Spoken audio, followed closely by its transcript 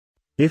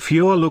If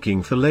you're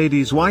looking for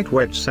ladies' white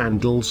wedge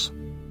sandals,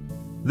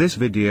 this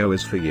video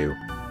is for you.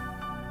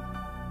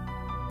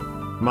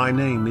 My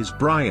name is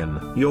Brian,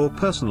 your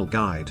personal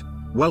guide.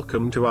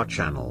 Welcome to our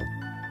channel.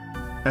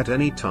 At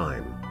any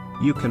time,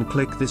 you can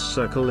click this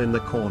circle in the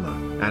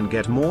corner and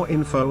get more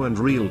info and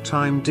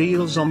real-time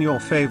deals on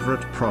your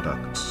favorite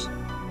products.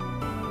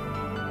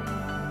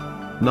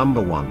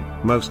 Number 1,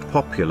 Most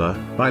Popular,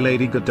 by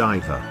Lady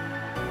Godiva.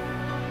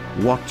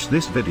 Watch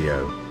this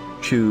video.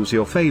 Choose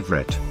your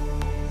favorite.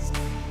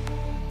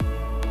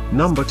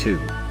 Number 2,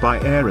 by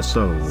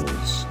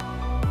Aerosoles.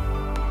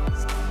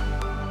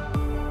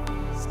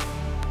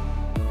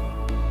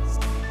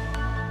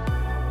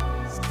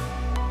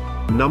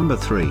 Number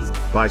 3,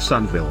 by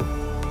Sunville.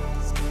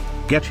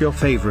 Get your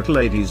favorite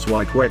ladies'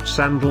 white wedge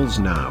sandals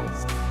now.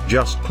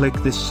 Just click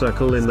this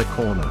circle in the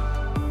corner.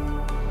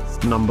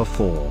 Number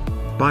 4,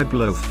 by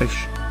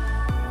Blowfish.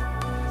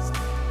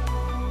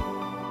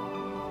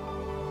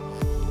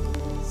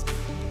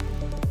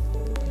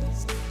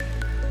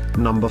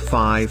 Number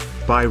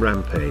 5, by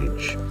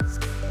Rampage.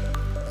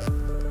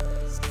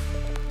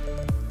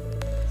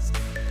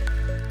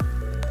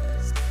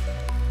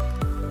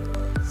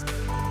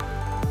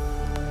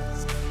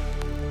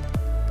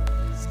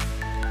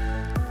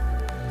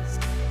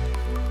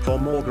 For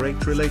more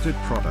great related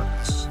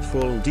products,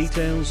 full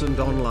details and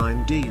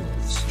online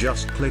deals,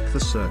 just click the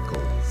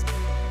circle.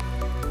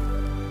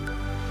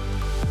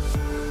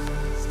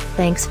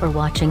 Thanks for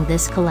watching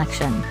this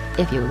collection.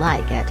 If you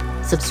like it,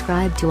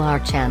 subscribe to our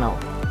channel.